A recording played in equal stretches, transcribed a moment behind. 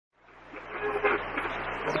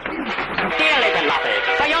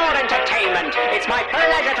It's my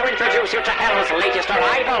pleasure to introduce you to Hell's latest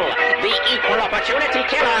arrival, the equal opportunity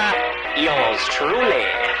killer, yours truly.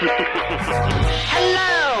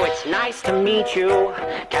 Hello, it's nice to meet you.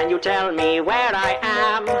 Can you tell me where I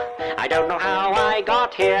am? I don't know how I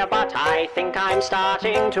got here, but I think I'm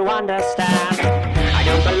starting to understand. I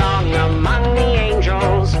don't belong among the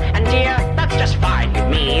angels, and dear, that's just fine with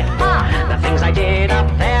me. The things I did up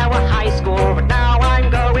there were high school, but now I'm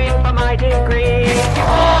going for my degree.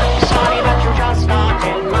 Sorry that you just got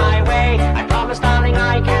in my way. I promise, darling,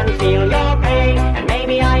 I can feel your pain, and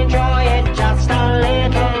maybe I enjoy it just a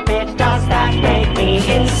little bit. Does that make me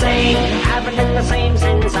insane? Haven't been the same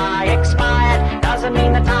since I expired. Doesn't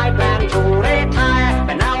mean that I plan to retire,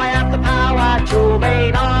 but now I have the power to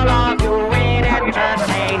bathe all of you in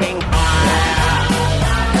entertaining fire.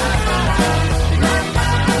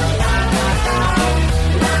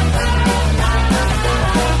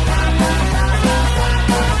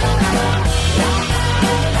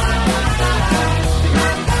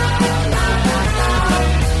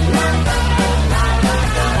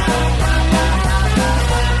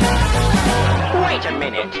 Wait a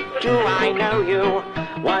minute, do I know you?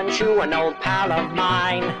 Weren't you an old pal of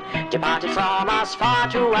mine? Departed from us far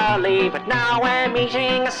too early, but now we're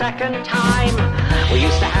meeting a second time. We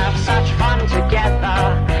used to have such fun together,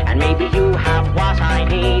 and maybe you have what I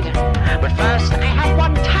need. But first, I have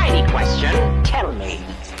one tiny question. Tell me,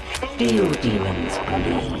 do you demons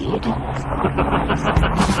bleed?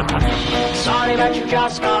 Sorry that you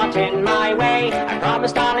just got in my way. I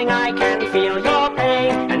promise, darling, I can feel your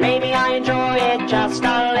pain, and maybe I enjoy it just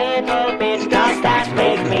a little bit. Does that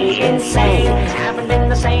make me insane? Haven't been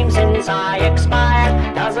the same since I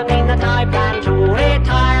expired. Doesn't mean that I plan to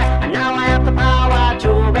retire, and now I have the power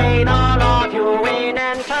to bathe all of you in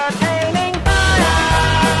entertaining fire.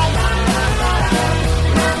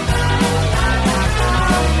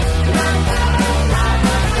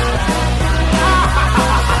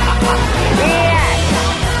 Yes!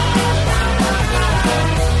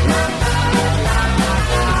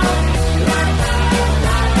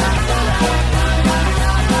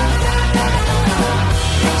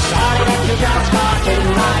 Sorry that you just got in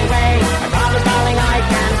my way. I promise, darling, I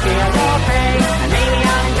can feel your pain, and maybe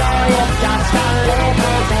I'll enjoy it just a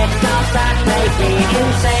little bit. Does that make me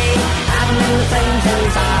insane? Haven't been the same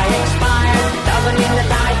since I expired. Doesn't mean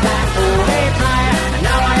that I plan to retire, and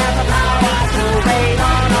now I have the power to bathe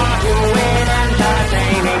all of you in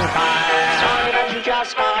entertaining fire. Sorry that you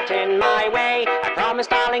just got in my way. I promise,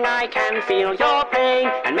 darling, I can feel your pain,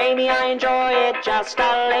 and maybe I enjoy it just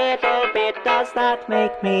a little bit. Does that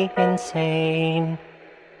make me insane?